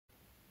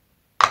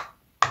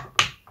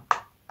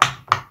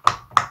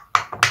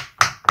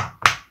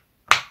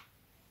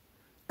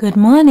Good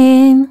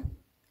morning.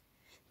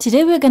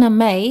 Today we're gonna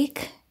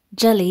make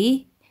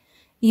jelly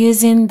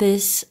using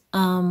this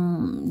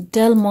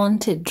Del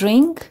Monte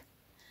drink.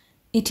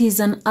 It is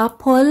an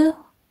apple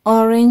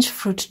orange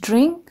fruit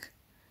drink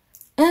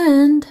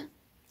and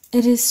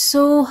it is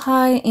so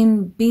high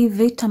in B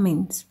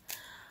vitamins.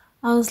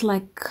 I was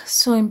like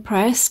so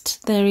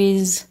impressed. There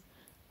is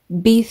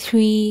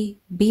B3,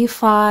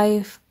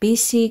 B5,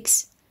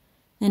 B6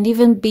 and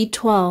even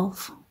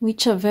B12,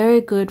 which are very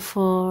good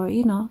for,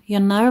 your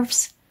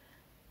nerves.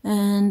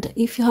 And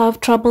if you have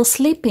trouble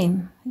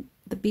sleeping,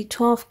 the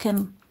B12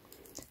 can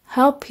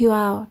help you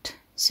out.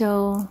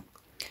 So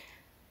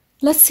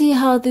let's see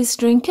how this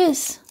drink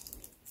is.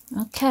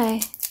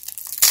 Okay,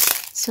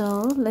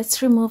 so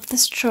let's remove the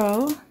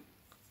straw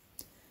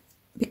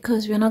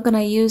because we're not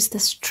gonna use the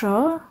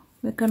straw.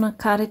 We're gonna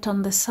cut it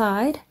on the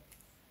side.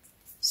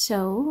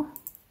 So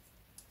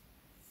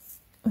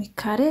we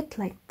cut it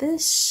like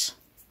this,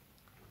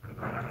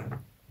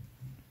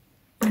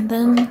 and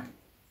then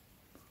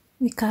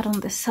we cut on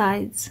the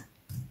sides.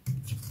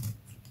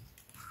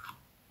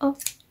 Oh,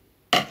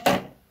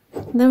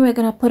 then we're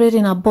gonna put it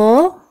in a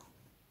bowl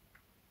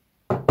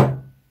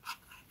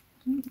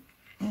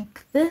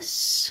like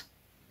this.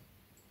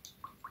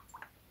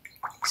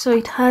 So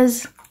it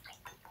has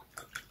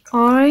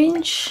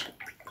orange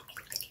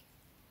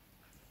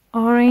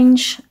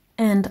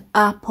and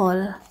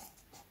apple.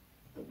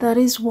 That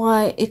is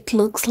why it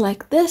looks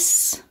like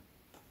this.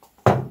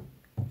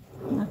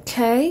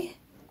 Okay.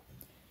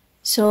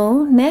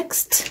 So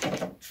next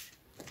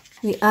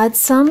we add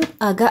some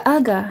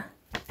agar-agar,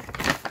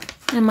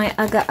 and my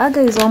agar-agar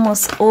is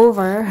almost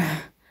over.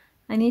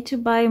 I need to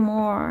buy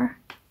more.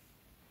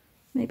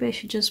 Maybe I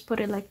should just put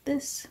it like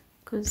this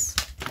because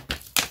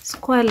it's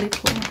quite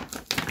little.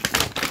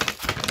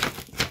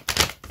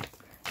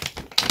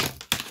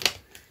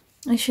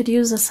 I should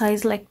use a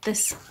size like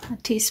this, a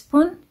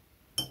teaspoon.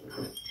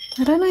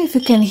 I don't know if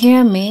you can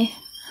hear me.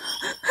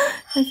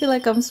 I feel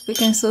like I'm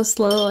speaking so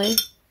slowly.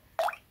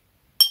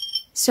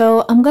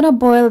 So I'm gonna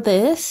boil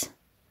this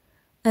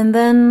and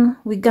then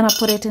we're gonna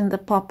put it in the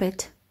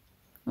poppet.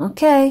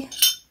 Okay.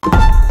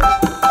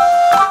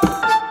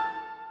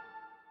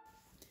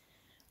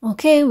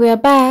 Okay, we're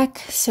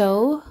back.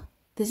 So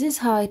this is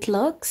how it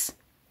looks.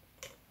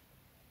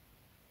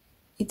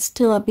 It's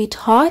still a bit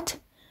hot.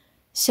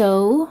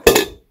 So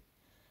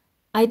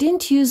I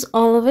didn't use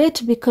all of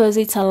it because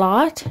it's a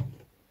lot.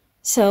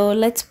 So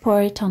let's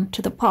pour it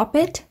onto the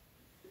poppet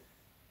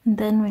and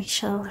then we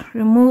shall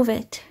remove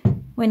it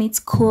when it's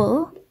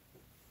cool.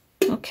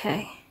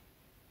 Okay,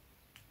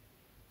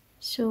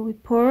 so we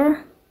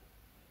pour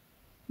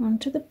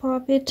onto the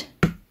poppet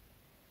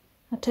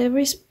at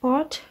every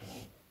spot.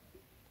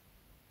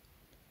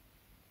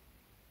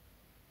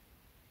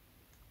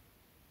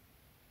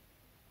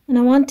 And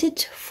I want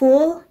it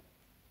full.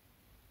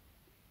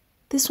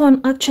 This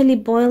one actually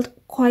boiled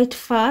quite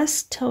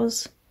fast. I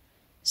was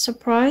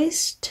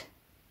surprised.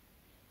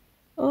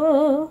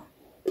 Oh.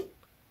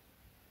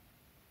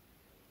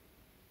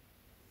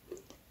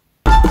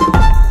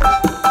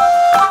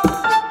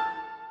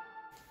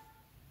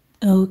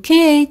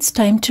 Okay, it's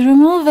time to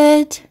remove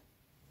it.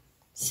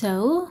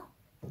 So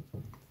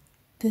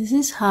this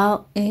is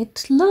how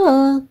it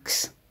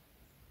looks.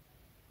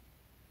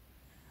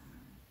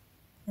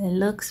 It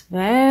looks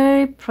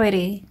very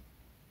pretty.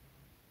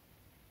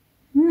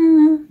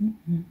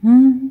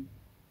 I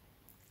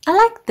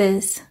like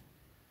this.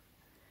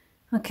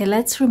 Okay,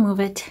 let's remove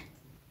it.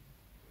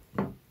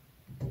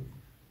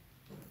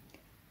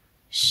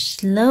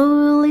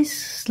 Slowly,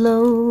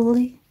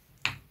 slowly.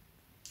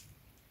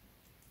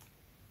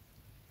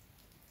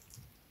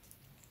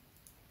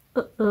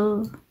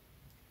 Uh-oh.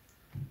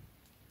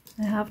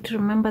 I have to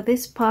remember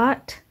this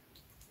part.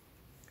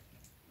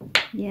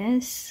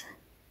 Yes.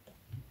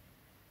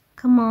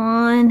 Come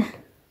on.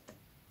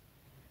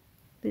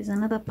 There's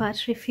another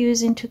part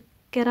refusing to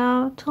get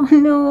out. Oh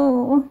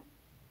no.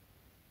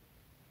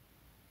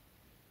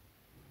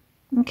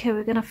 Okay,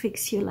 we're gonna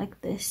fix you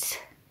like this.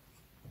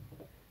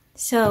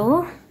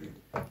 So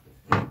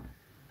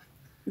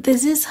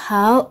this is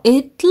how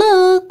it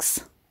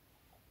looks.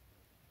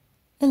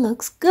 It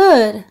looks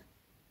good.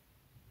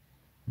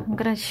 I'm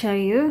gonna show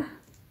you.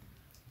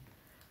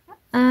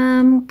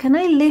 Can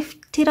I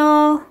lift it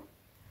all?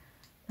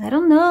 I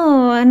don't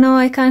know. I know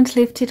I can't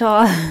lift it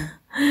all.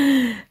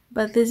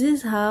 But this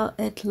is how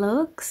it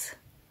looks.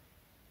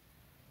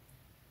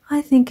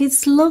 I think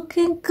it's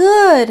looking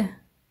good.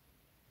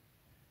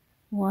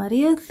 What do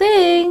you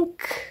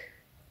think?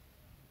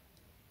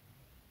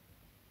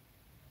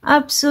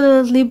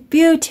 Absolutely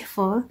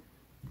beautiful.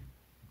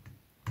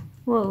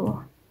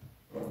 Whoa.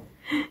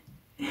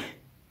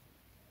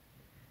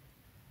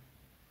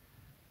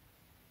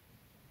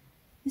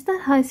 Is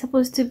that how it's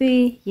supposed to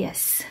be?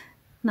 Yes.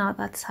 Now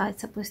that's how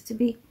it's supposed to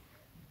be.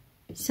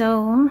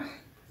 So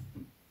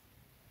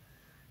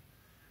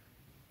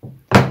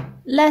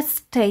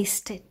let's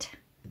taste it.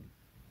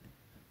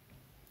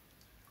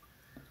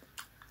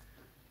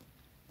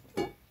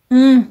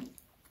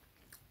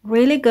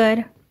 Really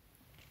good.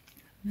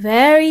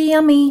 Very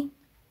yummy.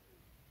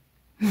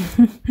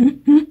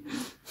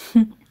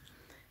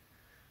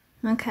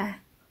 Okay.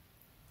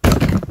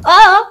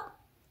 Oh!